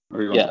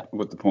 Or you want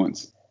with the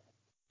points?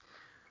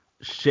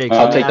 Shakes,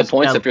 I'll take the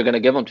points if you're going to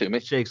give them to me.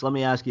 Shakes, let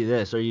me ask you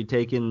this. Are you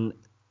taking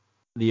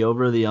the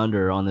over or the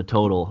under on the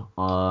total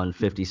on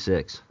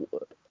 56?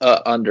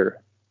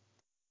 Under.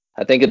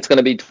 I think it's going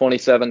to be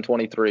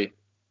 27-23.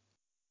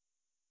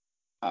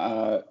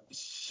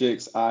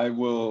 Shakes, I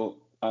will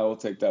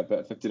take that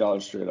bet.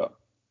 $50 straight up.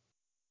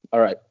 All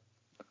right.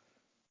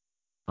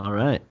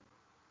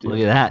 Look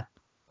at that.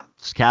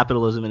 It's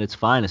capitalism in its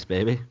finest,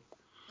 baby.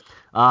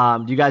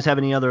 Do you guys have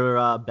any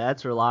other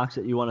bets or locks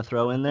that you want to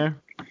throw in there?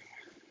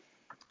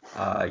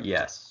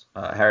 Yes.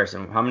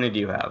 Harrison, how many do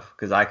you have?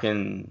 Because I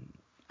can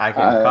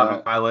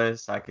cut my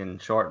list. I can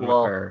shorten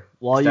or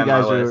while you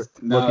guys are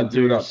looking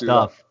through your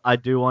stuff, I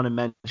do want to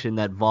mention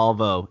that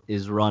Volvo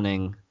is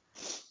running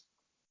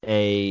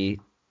a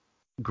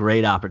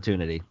great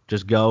opportunity.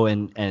 Just go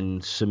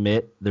and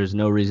submit. There's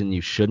no reason you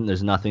shouldn't.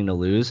 There's nothing to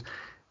lose.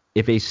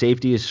 If a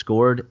safety is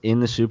scored in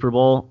the Super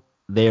Bowl,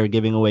 they are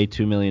giving away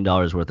 $2 million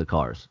worth of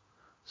cars.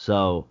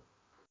 So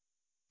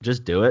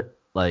just do it.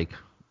 Like,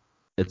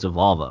 it's a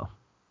Volvo.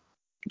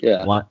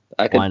 Yeah.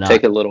 I could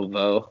take a little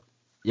Vo.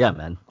 Yeah,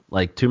 man.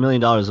 Like $2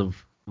 million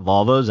of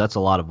Volvos, that's a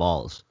lot of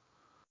balls.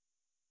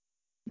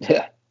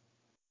 Yeah.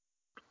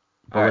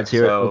 But let's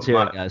hear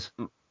it, guys.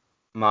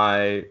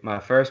 My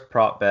first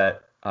prop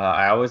bet,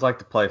 I always like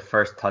to play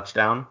first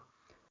touchdown.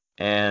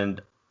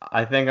 And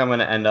I think I'm going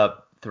to end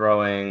up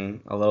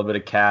throwing a little bit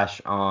of cash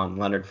on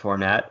Leonard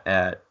Fournette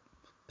at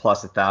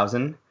plus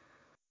 1,000.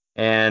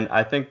 And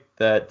I think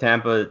that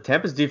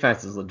Tampa's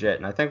defense is legit.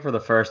 And I think for the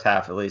first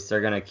half, at least,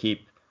 they're going to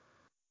keep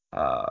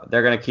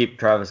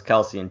Travis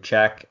Kelce in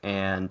check.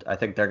 And I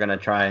think they're going to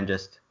try and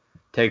just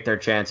take their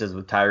chances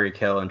with Tyreek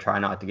Hill and try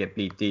not to get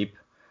beat deep.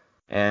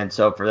 And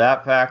so for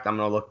that fact, I'm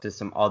going to look to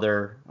some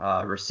other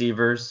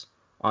receivers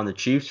on the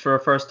Chiefs for a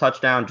first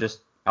touchdown.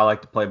 I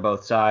like to play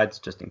both sides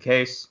just in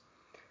case.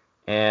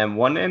 And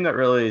one name that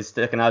really is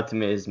sticking out to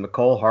me is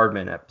Mecole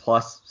Hardman at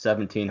plus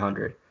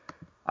 1,700.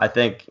 I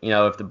think,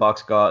 if the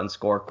Bucks go out and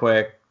score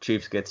quick,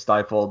 Chiefs get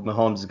stifled,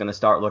 Mahomes is going to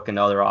start looking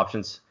to other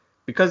options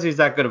because he's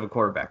that good of a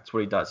quarterback. That's what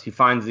he does. He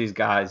finds these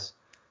guys,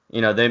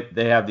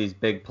 they have these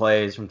big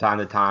plays from time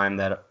to time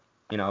that,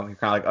 you're kind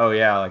of like, oh,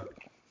 yeah, like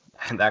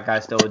that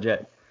guy's still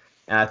legit.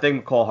 And I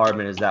think Mecole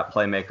Hardman is that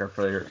playmaker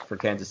for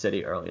Kansas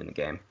City early in the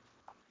game.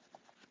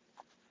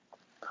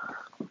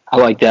 I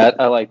like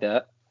that.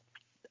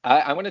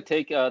 I'm going to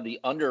take the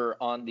under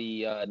on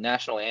the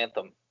national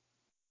anthem.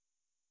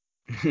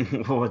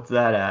 What's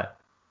that at?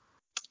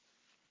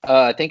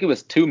 I think it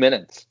was 2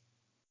 minutes.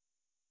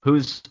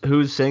 Who's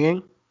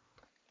singing?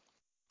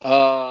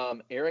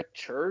 Eric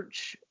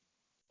Church.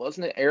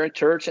 Wasn't it Eric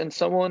Church and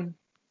someone?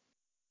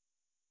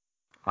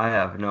 I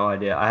have no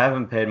idea. I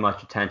haven't paid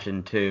much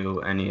attention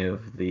to any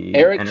of the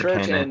Eric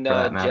entertainment Church and for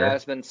that matter.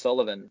 Jasmine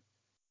Sullivan.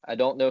 I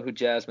don't know who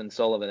Jasmine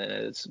Sullivan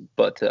is,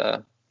 but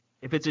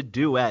if it's a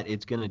duet,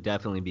 it's going to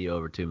definitely be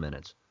over 2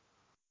 minutes.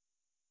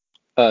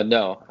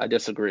 No, I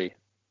disagree.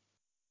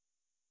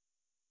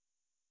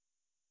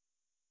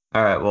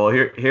 All right, well,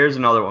 here's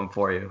another one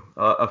for you.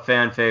 A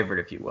fan favorite,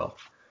 if you will.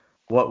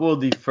 What will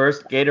the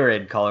first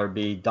Gatorade color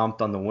be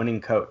dumped on the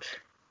winning coach?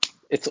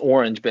 It's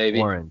orange,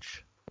 baby.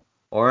 Orange.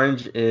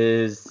 Orange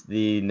is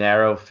the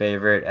narrow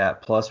favorite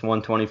at plus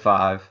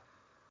 125,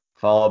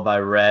 followed by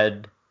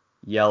red,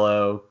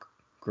 yellow,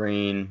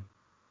 green,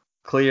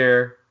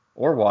 clear,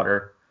 or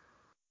water,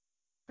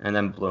 and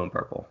then blue and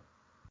purple.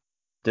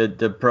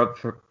 The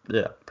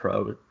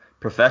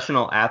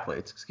professional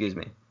athletes,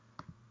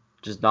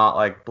 just not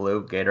like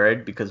blue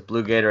Gatorade, because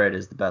blue Gatorade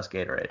is the best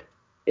Gatorade.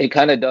 It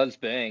kind of does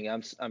bang.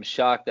 I'm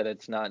shocked that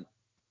it's not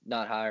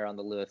higher on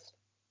the list.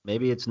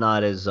 Maybe it's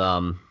not as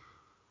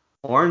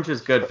Orange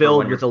is good for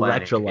when you're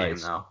playing a game,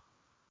 though.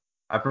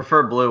 I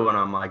prefer blue when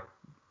I'm like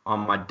on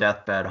my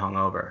deathbed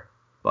hungover,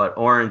 but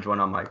orange when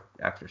I'm like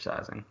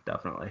exercising,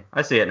 definitely.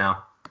 I see it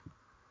now.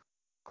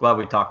 Glad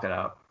we talked it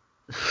out.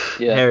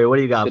 Yeah, Harry, what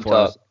do you got for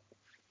us?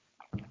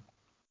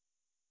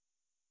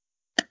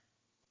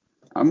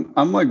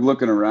 I'm like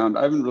looking around.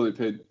 I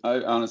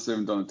honestly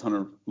haven't done a ton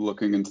of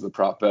looking into the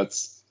prop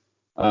bets.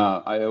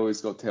 I always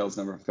go tails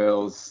never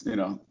fails, you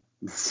know.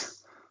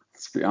 Let's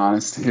be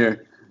honest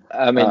here.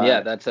 I mean,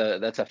 yeah, that's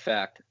a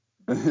fact.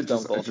 It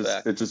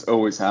just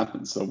always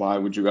happens. So why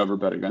would you ever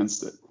bet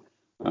against it?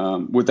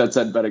 With that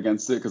said, bet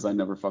against it because I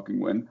never fucking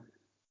win.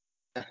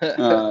 Fade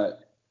Harry.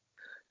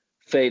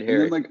 And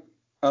then, like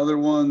other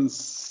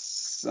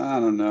ones, I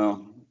don't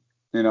know.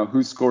 You know,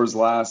 who scores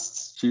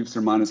last? Chiefs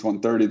are minus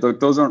 130.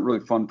 Those aren't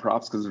really fun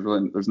props because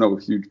there's no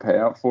huge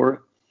payout for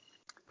it.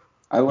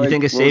 You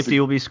think a safety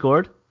will be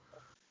scored?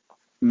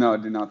 No, I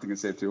do not think a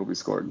safety will be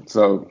scored.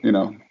 So, you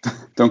know,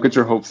 don't get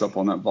your hopes up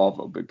on that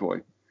Volvo, big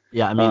boy.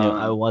 Yeah, I mean,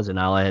 I wasn't.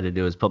 All I had to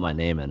do was put my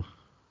name in.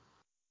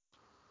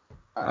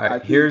 I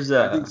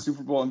think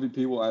Super Bowl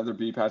MVP will either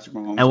be Patrick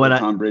Mahomes or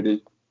Tom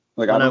Brady.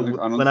 Like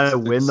when I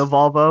win the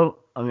Volvo,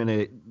 I'm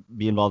gonna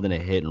be involved in a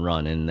hit and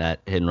run, and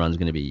that hit and run is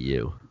gonna be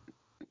you.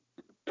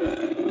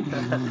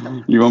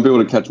 You won't be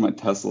able to catch my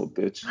Tesla,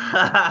 bitch.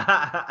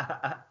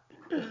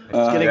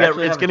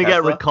 It's gonna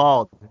get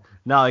recalled.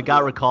 No, it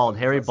got recalled.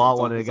 Harry bought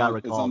one and it got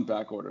recalled. It's on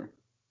back order.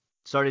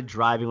 Started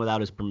driving without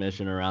his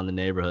permission around the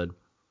neighborhood.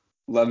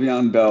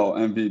 Le'Veon Bell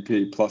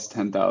MVP plus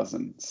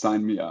 10,000.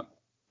 Sign me up.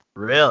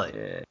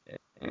 Really?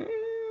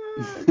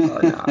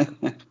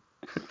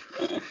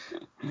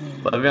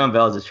 Le'Veon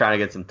Bell is just trying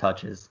to get some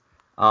touches.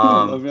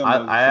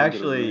 I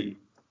actually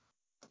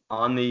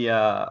on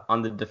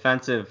the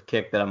defensive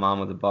kick that I'm on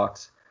with the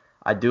Bucks,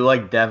 I do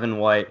like Devin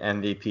White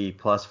MVP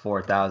plus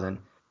 4,000.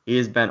 He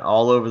has been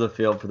all over the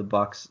field for the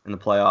Bucks in the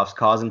playoffs,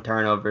 causing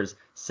turnovers,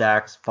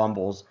 sacks,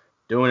 fumbles,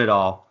 doing it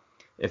all.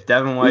 If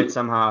Devin White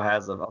somehow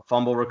has a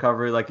fumble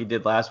recovery like he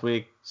did last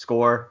week,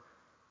 score,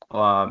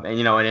 and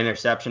you know an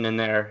interception in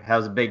there,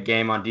 has a big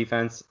game on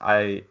defense,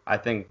 I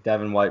think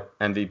Devin White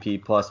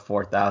MVP plus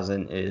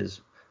 4,000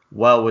 is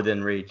well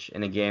within reach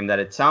in a game that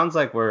it sounds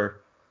like we're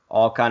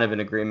all kind of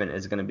in agreement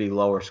is going to be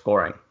lower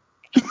scoring.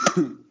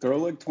 Throw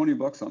like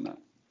 $20 on that.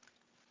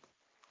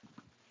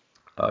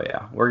 Oh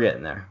yeah, we're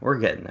getting there.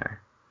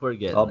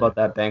 All about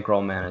that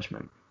bankroll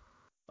management.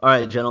 All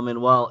right,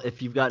 gentlemen. Well,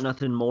 if you've got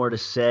nothing more to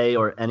say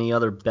or any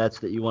other bets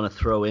that you want to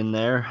throw in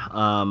there,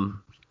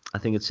 I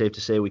think it's safe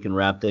to say we can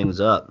wrap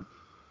things up.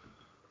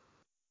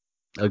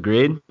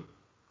 Agreed?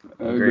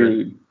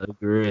 Agreed.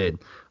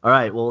 All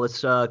right, well,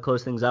 let's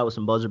close things out with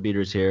some buzzer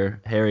beaters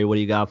here. Harry, what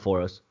do you got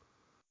for us?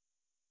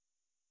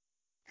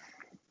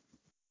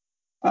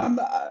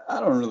 I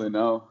don't really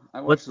know.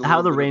 How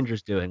are the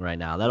Rangers doing right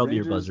now? That'll be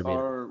your buzzer beater.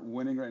 Rangers are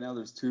winning right now.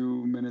 There's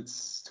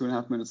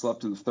 2.5 minutes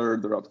left in the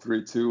third. They're up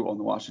 3-2 on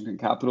the Washington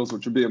Capitals,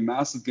 which would be a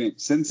massive game.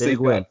 Since they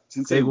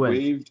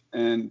waived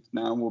and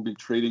now we'll be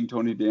trading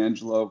Tony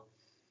DeAngelo,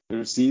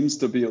 there seems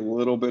to be a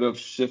little bit of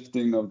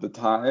shifting of the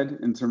tide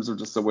in terms of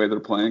just the way they're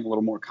playing, a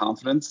little more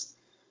confidence.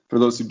 For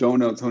those who don't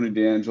know, Tony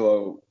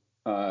DeAngelo,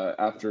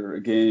 after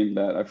a game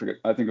that I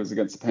think it was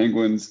against the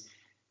Penguins,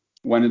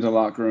 went into the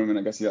locker room and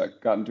I guess he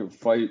got into a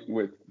fight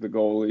with the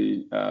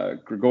goalie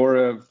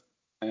Grigorev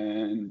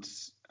and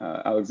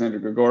Alexander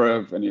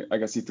Grigorev, and I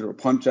guess he threw a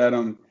punch at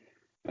him.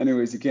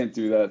 Anyways, you can't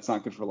do that. It's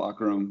not good for the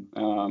locker room.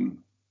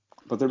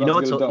 But they're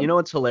about to get it done. You know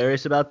what's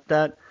hilarious about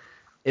that?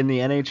 In the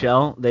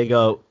NHL, they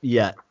go,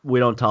 yeah, we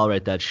don't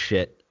tolerate that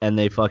shit, and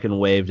they fucking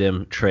waived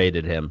him,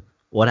 traded him.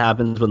 What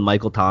happens when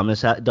Michael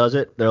Thomas does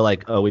it? They're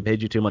like, oh, we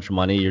paid you too much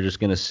money. You're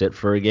just gonna sit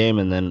for a game,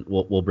 and then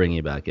we'll bring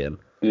you back in.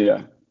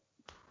 Yeah.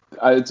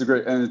 It's a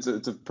great, and it's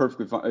a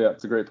perfectly fine. Yeah,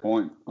 it's a great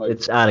point. Like,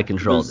 it's out of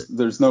control.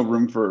 There's no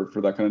room for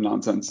that kind of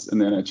nonsense in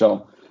the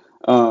NHL.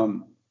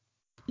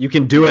 You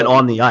can do it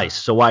on the ice,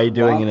 so why are you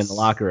doing it in the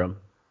locker room?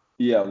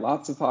 Yeah,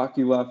 lots of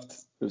hockey left.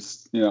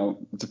 There's,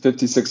 it's a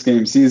 56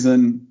 game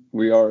season.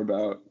 We are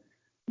about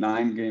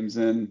 9 games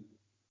in.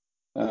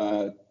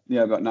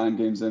 About 9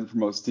 games in for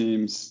most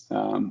teams.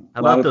 How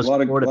about those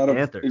Florida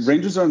Panthers?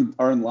 Rangers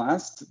are in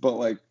last, but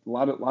like a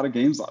lot of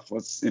games left.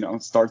 Let's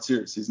it starts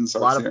here. Season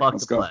starts here. A lot of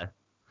puck to play.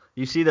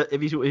 You see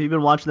have you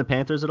been watching the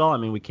Panthers at all? I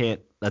mean, we can't.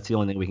 That's the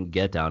only thing we can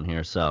get down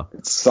here. So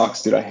it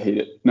sucks, dude. I hate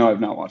it. No, I've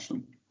not watched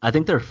them. I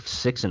think they're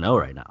 6-0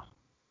 right now.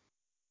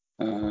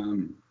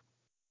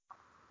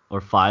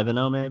 Or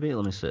 5-0 maybe.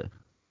 Let me see.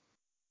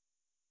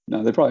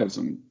 No, they probably have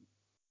some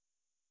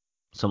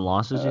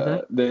losses. You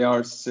think? They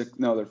are 6.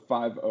 No, they're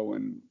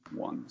 5-0-1.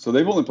 So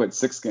they've only played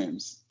 6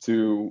 games.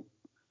 To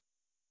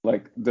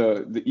like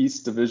the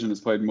East Division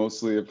has played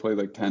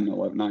like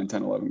 9,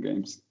 10, 11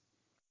 games.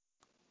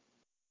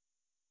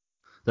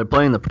 They're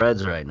playing the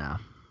Preds right now.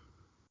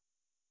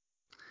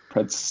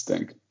 Preds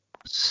stink.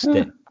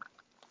 Yeah.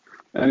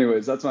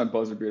 Anyways, that's my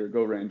buzzer beater.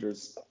 Go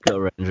Rangers. Go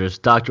Rangers.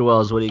 Dr.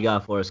 Wells, what do you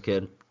got for us,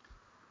 kid?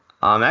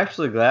 I'm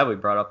actually glad we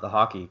brought up the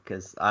hockey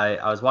because I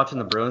was watching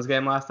the Bruins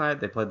game last night.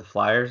 They played the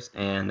Flyers,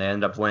 and they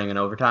ended up winning in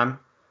overtime.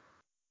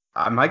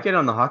 I might get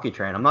on the hockey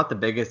train. I'm not the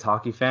biggest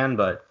hockey fan,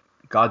 but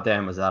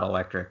goddamn was that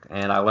electric.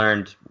 And I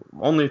learned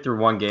only through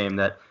one game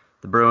that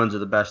the Bruins are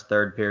the best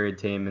third period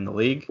team in the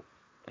league,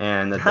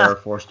 and that they're a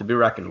force to be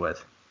reckoned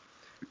with.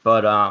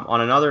 But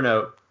on another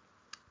note,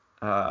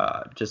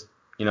 just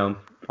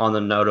on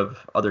the note of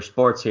other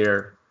sports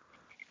here,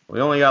 we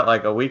only got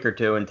like a week or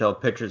two until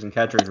pitchers and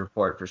catchers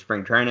report for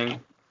spring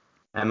training.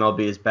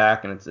 MLB is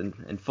back and it's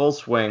in full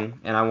swing.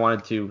 And I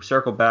wanted to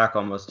circle back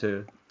almost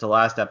to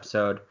last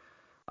episode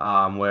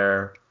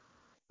where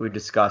we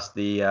discussed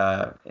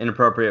the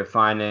inappropriate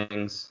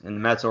findings in the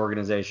Mets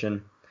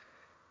organization.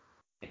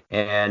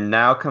 And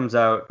now comes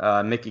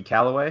out Mickey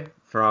Callaway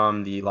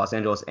from the Los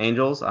Angeles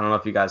Angels. I don't know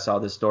if you guys saw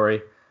this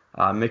story.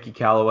 Mickey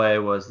Callaway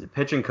was the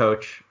pitching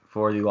coach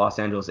for the Los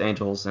Angeles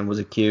Angels and was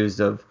accused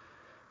of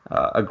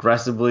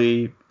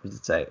aggressively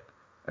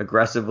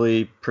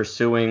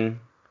pursuing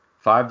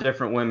 5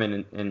 different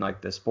women in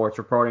like the sports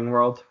reporting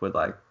world with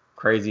like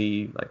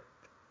crazy like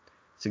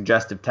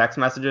suggestive text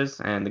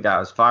messages, and the guy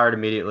was fired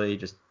immediately,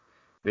 just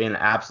being an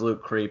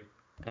absolute creep.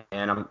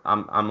 And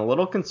I'm a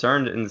little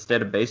concerned in the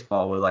state of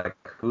baseball with like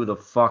who the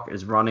fuck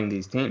is running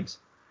these teams.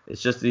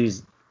 It's just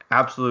these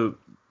absolute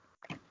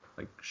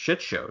like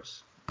shit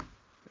shows,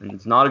 and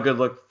it's not a good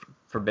look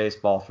for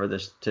baseball for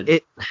this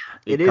to.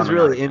 It is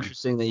really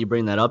interesting that you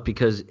bring that up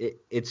because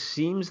it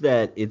seems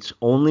that it's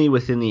only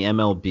within the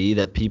MLB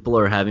that people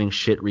are having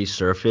shit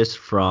resurface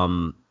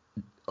from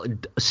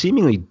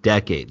seemingly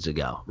decades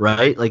ago,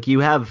 right? Like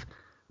you have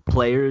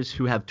players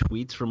who have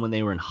tweets from when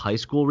they were in high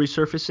school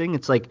resurfacing.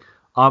 It's like,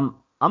 I'm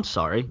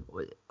sorry.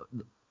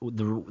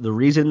 The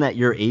reason that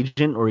your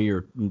agent or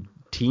your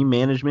team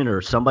management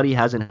or somebody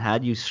hasn't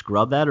had you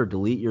scrub that or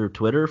delete your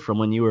Twitter from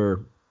when you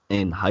were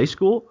in high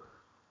school.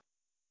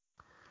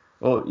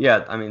 Well,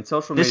 yeah, I mean,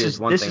 social media is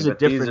one thing, but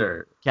these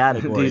are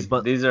category.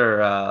 These are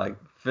like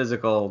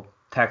physical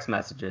text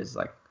messages,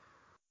 like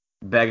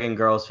begging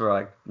girls for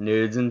like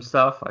nudes and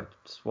stuff. Like,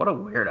 just what a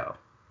weirdo!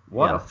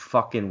 What a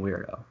fucking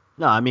weirdo!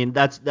 No, I mean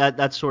that's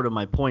sort of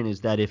my point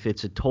is that if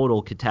it's a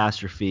total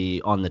catastrophe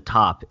on the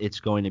top, it's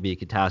going to be a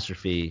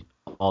catastrophe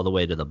all the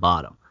way to the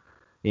bottom,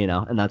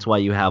 and that's why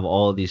you have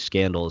all of these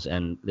scandals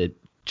and the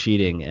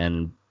cheating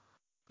and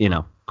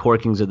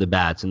corkings of the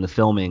bats and the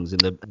filmings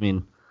and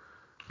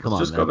come on,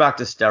 just go back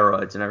to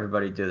steroids and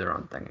everybody do their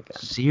own thing again.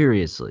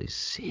 Seriously.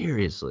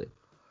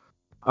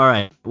 All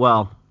right.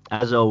 Well,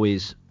 as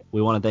always,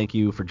 we want to thank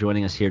you for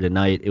joining us here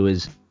tonight. It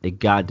was a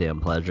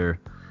goddamn pleasure.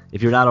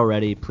 If you're not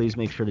already, please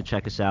make sure to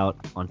check us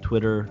out on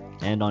Twitter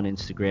and on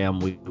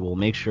Instagram. We will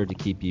make sure to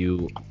keep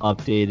you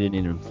updated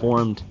and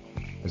informed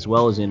as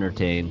well as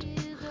entertained.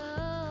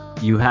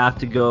 You have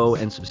to go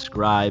and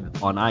subscribe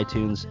on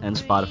iTunes and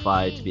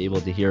Spotify to be able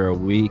to hear our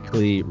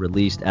weekly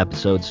released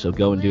episodes, so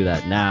go and do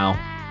that now.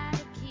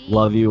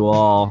 Love you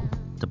all.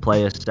 To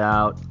play us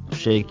out,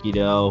 Shaky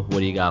Doe, what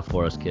do you got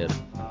for us, kid?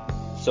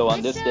 So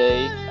on this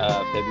day,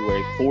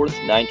 February 4th,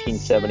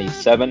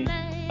 1977,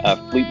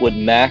 Fleetwood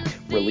Mac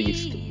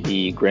released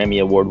the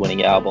Grammy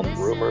Award-winning album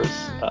Rumors.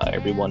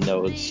 Everyone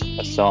knows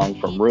a song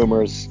from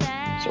Rumors.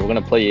 So we're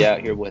going to play you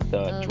out here with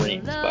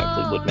Dreams by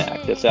Fleetwood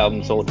Mac. This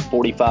album sold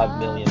 45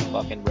 million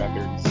fucking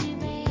records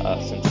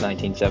since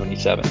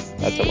 1977.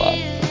 That's a lot.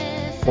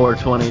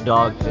 420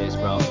 dog face,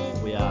 bro.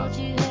 We out.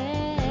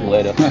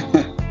 Later.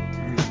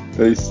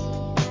 Peace.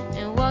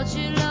 And what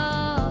you love